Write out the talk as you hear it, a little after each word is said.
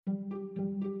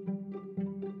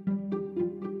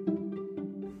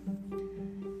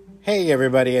Hey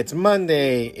everybody, it's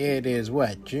Monday. It is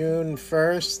June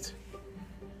 1st?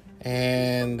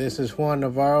 And this is Juan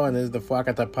Navarro and this is the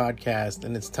Fuacata Podcast,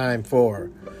 and it's time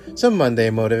for some Monday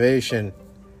motivation.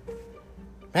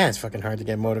 Man, it's fucking hard to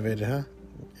get motivated, huh?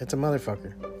 It's a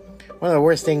motherfucker. One of the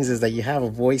worst things is that you have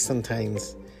a voice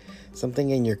sometimes,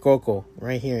 something in your coco,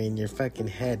 right here in your fucking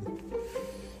head.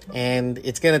 And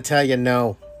it's gonna tell you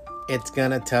no. It's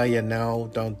gonna tell you no,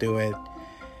 don't do it.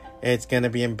 It's gonna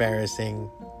be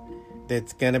embarrassing.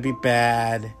 It's gonna be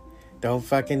bad. Don't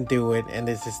fucking do it. And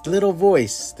there's this little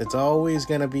voice that's always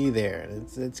gonna be there.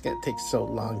 It's gonna take so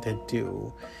long to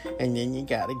do. And then you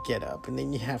gotta get up. And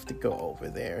then you have to go over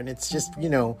there. And it's just,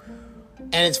 and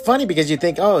it's funny because you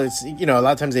think, oh, it's, a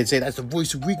lot of times they'd say, that's the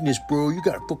voice of weakness, bro. You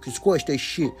gotta fucking squash that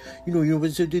shit. Be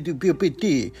a bit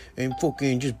there. And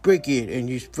fucking just break it. And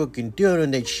just fucking down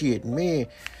on that shit, man.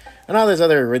 And all this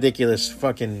other ridiculous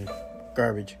fucking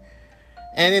garbage.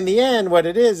 And in the end, what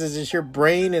it is your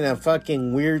brain in a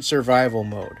fucking weird survival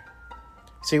mode.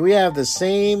 See, we have the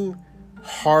same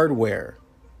hardware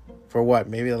for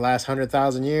maybe the last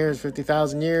 100,000 years,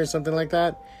 50,000 years, something like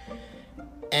that.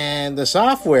 And the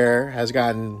software has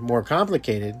gotten more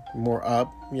complicated, more up.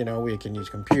 We can use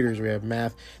computers, we have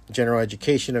math, the general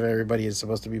education of everybody is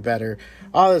supposed to be better,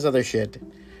 all this other shit.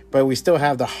 But we still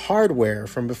have the hardware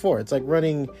from before. It's like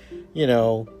running,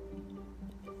 you're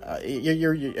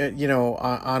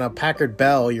on a Packard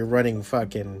Bell, you're running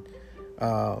fucking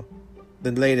the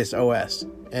latest OS,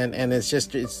 and it's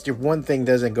just one thing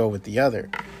doesn't go with the other,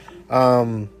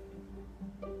 and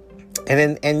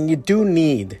you do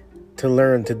need to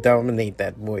learn to dominate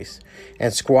that voice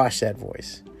and squash that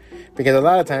voice, because a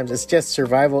lot of times it's just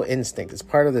survival instinct. It's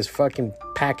part of this fucking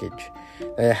package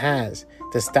that it has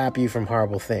to stop you from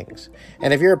horrible things.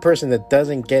 And if you're a person that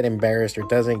doesn't get embarrassed or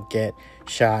doesn't get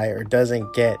shy or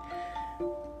doesn't get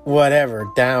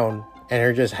whatever down and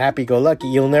are just happy-go-lucky,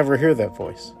 you'll never hear that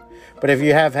voice. But if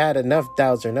you have had enough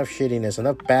doubts or enough shittiness,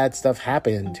 enough bad stuff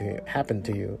happen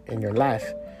to you in your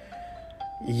life,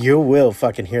 you will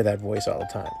fucking hear that voice all the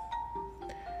time.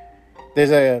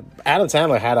 Adam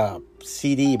Sandler had a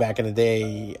CD back in the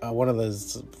day, one of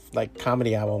those like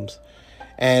comedy albums.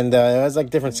 And it was like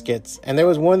different skits. And there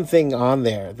was one thing on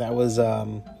there that was,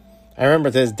 I remember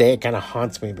to this day, it kind of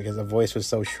haunts me because the voice was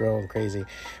so shrill and crazy.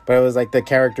 But it was like the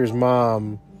character's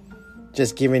mom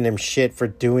just giving him shit for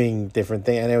doing different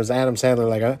things. And it was Adam Sandler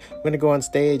like, I'm going to go on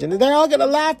stage and they're all going to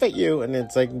laugh at you. And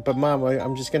it's like, but mom,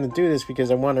 I'm just going to do this because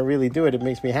I want to really do it. It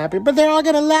makes me happy. But they're all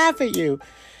going to laugh at you.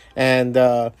 And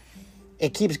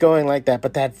it keeps going like that.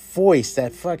 But that voice,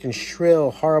 that fucking shrill,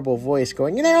 horrible voice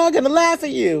going, they're all going to laugh at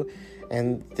you.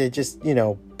 And they're just,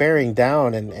 bearing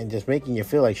down and just making you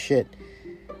feel like shit.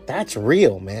 That's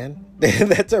real, man.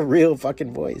 That's a real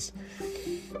fucking voice.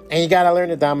 And you got to learn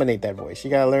to dominate that voice. You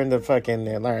got to learn to fucking,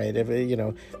 all right, if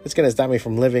it's going to stop me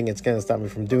from living, it's going to stop me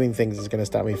from doing things, it's going to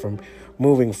stop me from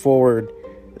moving forward,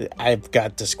 I've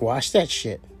got to squash that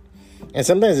shit. And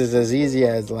sometimes it's as easy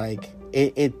as like,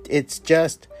 it's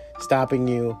just stopping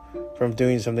you from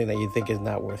doing something that you think is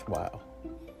not worthwhile.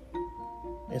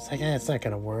 It's like, it's not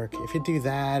going to work. If you do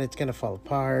that, it's going to fall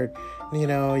apart.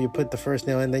 You put the first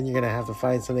nail in, then you're going to have to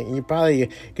find something. And you're probably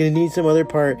going to need some other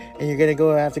part. And you're going to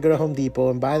have to go to Home Depot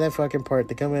and buy that fucking part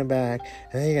to come in back.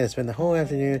 And then you're going to spend the whole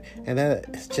afternoon. And then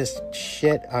it's just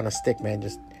shit on a stick, man.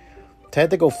 Just try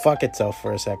to go fuck itself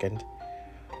for a second.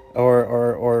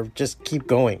 Or just keep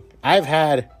going. I've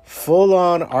had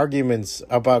full-on arguments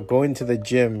about going to the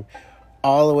gym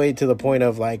all the way to the point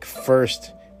of like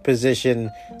first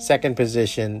position, second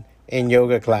position in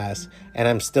yoga class, and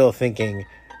I'm still thinking,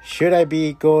 should I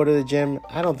go to the gym?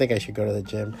 I don't think I should go to the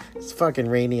gym. It's fucking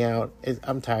rainy out.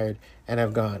 I'm tired, and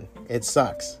I've gone. It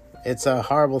sucks. It's a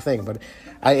horrible thing, but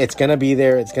it's gonna be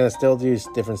there. It's gonna still do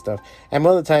different stuff, and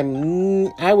most of the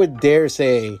time, I would dare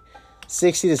say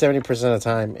 60 to 70% of the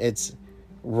time, it's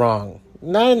wrong.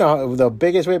 Not in the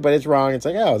biggest way, but it's wrong. It's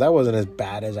like, oh, that wasn't as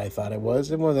bad as I thought it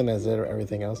was. It wasn't as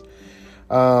everything else.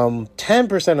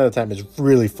 10% of the time is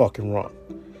really fucking wrong.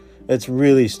 It's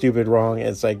really stupid wrong.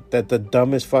 It's like the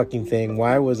dumbest fucking thing.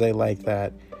 Why was I like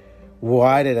that?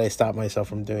 Why did I stop myself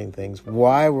from doing things?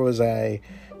 Why was I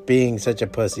being such a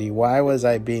pussy? Why was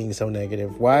I being so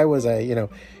negative? Why was I,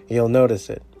 you'll notice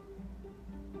it.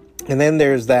 And then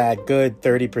there's that good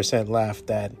 30% left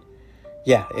that,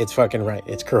 yeah, it's fucking right.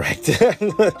 It's correct.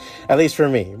 At least for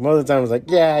me. Most of the time it's like,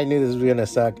 yeah, I knew this was going to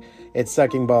suck. It's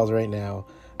sucking balls right now.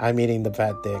 I'm eating the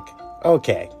fat dick.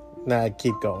 Okay, now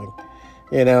keep going.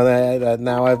 That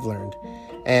now I've learned.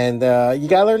 And you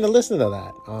gotta learn to listen to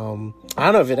that. I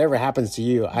don't know if it ever happens to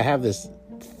you. I have this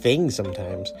thing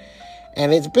sometimes,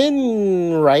 and it's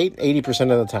been right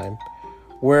 80% of the time,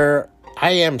 where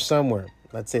I am somewhere,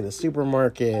 let's say the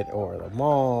supermarket or the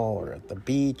mall or at the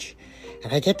beach,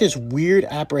 and I get this weird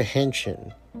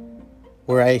apprehension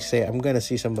where I say, I'm going to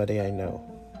see somebody I know.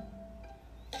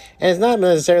 And it's not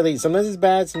necessarily, sometimes it's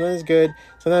bad, sometimes it's good.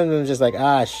 Sometimes I'm just like,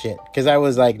 shit. Because I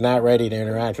was like not ready to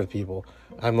interact with people.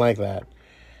 I'm like that.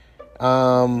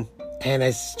 And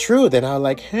it's true. Then I was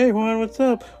like, hey, Juan, what's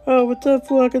up? Oh, what's up,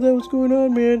 Flocka? What's going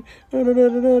on, man?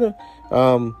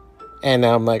 And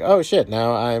now I'm like, oh, shit.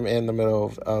 Now I'm in the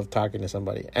middle of talking to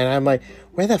somebody. And I'm like,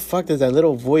 where the fuck does that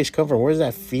little voice come from? Where's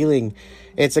that feeling?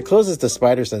 It's the closest to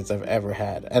spider sense I've ever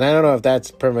had. And I don't know if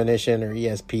that's premonition or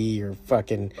ESP or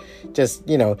fucking just,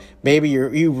 maybe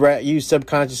you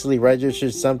subconsciously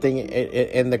registered something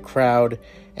in the crowd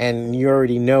and you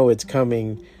already know it's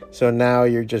coming. So now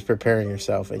you're just preparing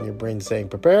yourself and your brain's saying,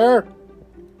 prepare.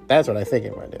 That's what I think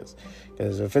it might is.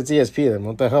 Because if it's ESP, then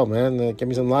what the hell, man? Give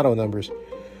me some lotto numbers.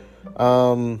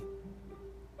 So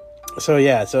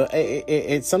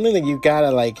it's something that you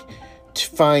gotta like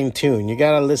fine tune. You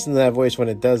gotta listen to that voice when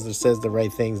it says the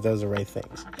right things, does the right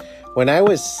things. When I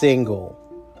was single,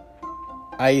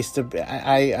 I used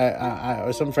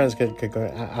to, some friends could go,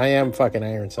 I am fucking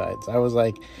Ironsides. I was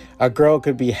like, a girl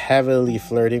could be heavily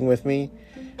flirting with me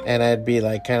and I'd be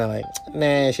like, kind of like,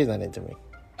 nah, she's not into me.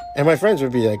 And my friends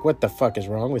would be like, what the fuck is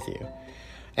wrong with you?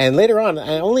 And later on,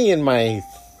 only in my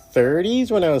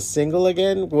 30s, when I was single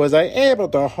again, was I able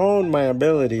to hone my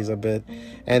abilities a bit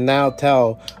and now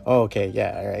tell, oh, okay,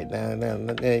 yeah, all right,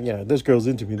 now, this girl's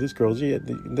into me, this girl's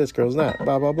not,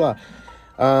 blah, blah, blah.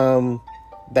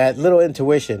 That little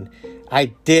intuition,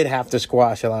 I did have to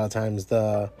squash a lot of times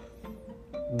the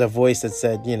voice that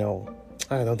said,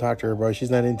 don't talk to her, bro,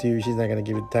 she's not into you, she's not going to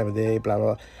give you the time of day, blah,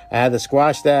 blah, blah. I had to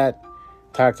squash that,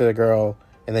 talk to the girl,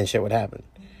 and then shit would happen.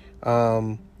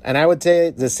 And I would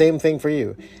say the same thing for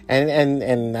you.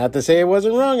 And not to say it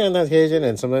wasn't wrong on that occasion.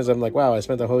 And sometimes I'm like, wow, I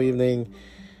spent the whole evening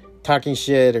talking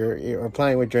shit or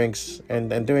playing with drinks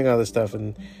and doing all this stuff.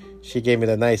 And she gave me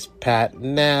the nice pat,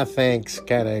 nah, thanks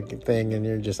kind of thing. And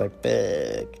you're just like,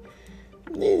 big.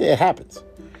 It happens.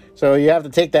 So you have to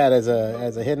take that as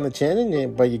a hit in the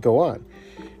chin, but you go on.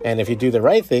 And if you do the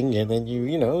right thing, and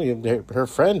then her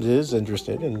friend is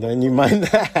interested, and then you mind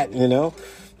that,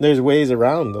 There's ways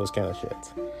around those kind of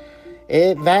shits.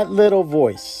 That little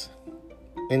voice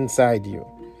inside you,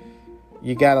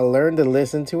 you got to learn to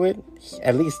listen to it,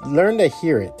 at least learn to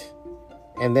hear it,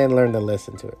 and then learn to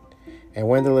listen to it. And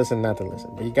when to listen, not to listen.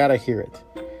 But you got to hear it.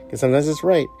 Because sometimes it's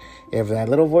right. If that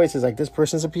little voice is like, this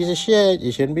person's a piece of shit,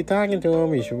 you shouldn't be talking to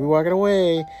him, you should be walking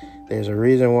away, there's a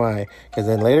reason why. Because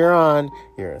then later on,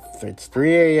 it's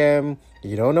 3 a.m.,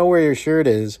 you don't know where your shirt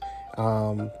is,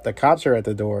 the cops are at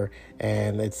the door,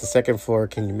 and it's the second floor,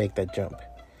 can you make that jump?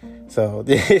 So,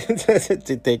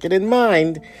 to take it in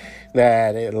mind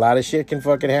that a lot of shit can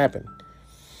fucking happen.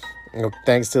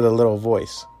 Thanks to the little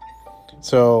voice.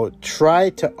 So, try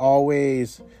to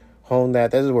always hone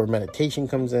that. This is where meditation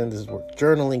comes in. This is where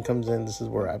journaling comes in. This is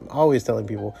where I'm always telling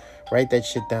people, write that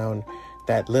shit down,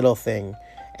 that little thing.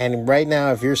 And right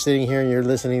now, if you're sitting here and you're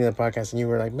listening to the podcast and you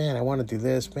were like, man, I want to do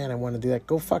this, man, I want to do that,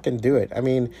 go fucking do it. I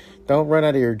mean, don't run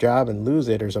out of your job and lose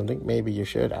it or something. Maybe you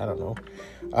should. I don't know.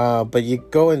 But you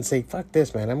go and say, fuck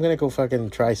this, man. I'm going to go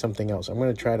fucking try something else. I'm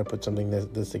going to try to put something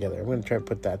this together. I'm going to try to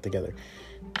put that together.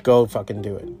 Go fucking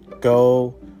do it.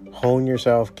 Go hone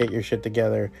yourself, get your shit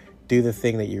together, do the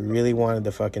thing that you really wanted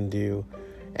to fucking do,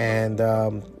 and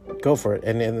go for it.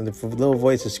 And if the little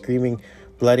voice is screaming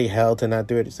bloody hell to not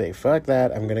do it, say, fuck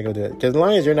that, I'm gonna go do it. Because as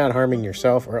long as you're not harming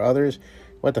yourself or others,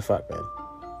 what the fuck, man?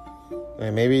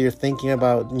 And maybe you're thinking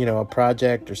about, a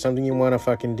project or something you want to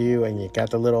fucking do, and you got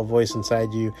the little voice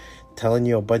inside you telling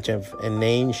you a bunch of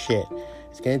inane shit.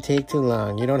 It's gonna take too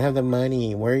long. You don't have the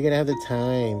money. Where are you gonna have the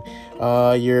time?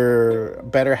 Your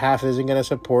better half isn't gonna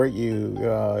support you.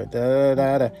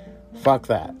 Fuck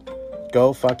that.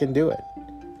 Go fucking do it.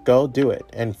 Go do it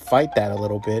and fight that a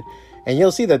little bit. And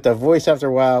you'll see that the voice after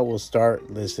a while will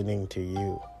start listening to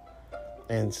you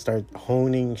and start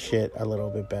honing shit a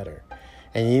little bit better.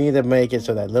 And you need to make it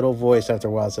so that little voice after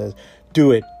a while says,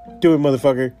 do it,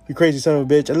 motherfucker, you crazy son of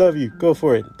a bitch, I love you, go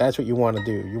for it. That's what you want to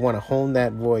do. You want to hone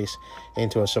that voice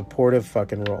into a supportive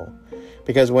fucking role.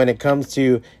 Because when it comes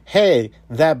to, hey,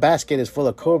 that basket is full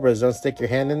of cobras, don't stick your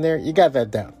hand in there, you got that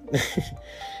down.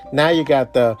 Now you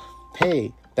got the,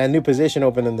 hey, that new position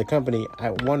open in the company,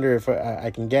 I wonder if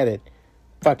I can get it.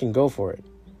 Fucking go for it.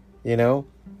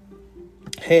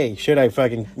 Hey, should I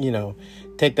fucking,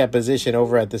 take that position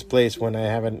over at this place when I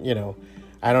haven't,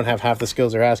 I don't have half the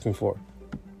skills they're asking for.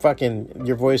 Fucking,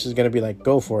 your voice is going to be like,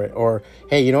 go for it. Or,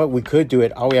 hey, you know what? We could do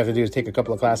it. All we have to do is take a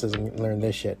couple of classes and learn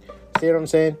this shit. See what I'm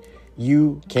saying?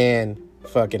 You can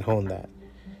fucking hone that.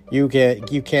 You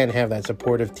can have that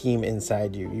supportive team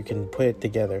inside you. You can put it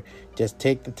together. Just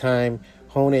take the time,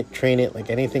 hone it, train it like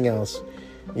anything else.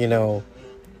 You know,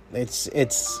 it's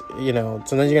you know,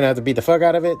 sometimes you're gonna have to beat the fuck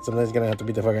out of it. Sometimes you're gonna have to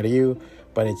beat the fuck out of you.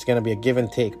 But it's gonna be a give and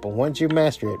take. But once you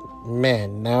master it,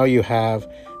 man, now you have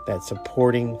that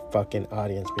supporting fucking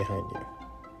audience behind you.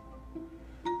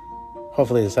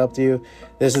 Hopefully this helped you.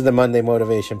 This is the Monday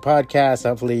Motivation Podcast.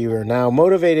 Hopefully you are now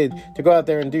motivated to go out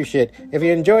there and do shit. If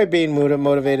you enjoy being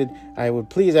motivated, I would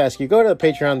please ask you, go to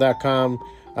patreon.com,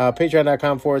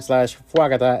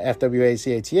 patreon.com/Fwacata,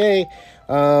 F-W-A-C-A-T-A.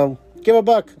 Give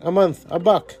 $1 a month,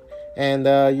 $1. And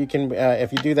you can,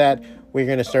 if you do that, we're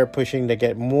going to start pushing to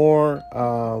get more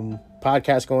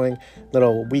podcasts going,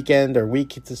 little weekend or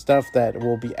week stuff that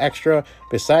will be extra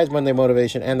besides Monday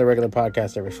Motivation and the regular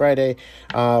podcast every Friday.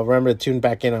 Remember to tune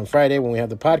back in on Friday when we have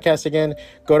the podcast again.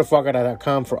 Go to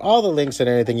fwacata.com for all the links and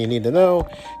everything you need to know,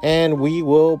 and we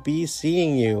will be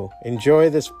seeing you.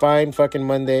 Enjoy this fine fucking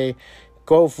Monday.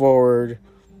 Go forward.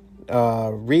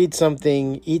 Read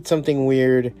something, eat something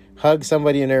weird, hug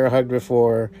somebody you never hugged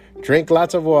before, drink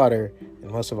lots of water,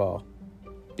 and most of all,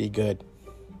 be good.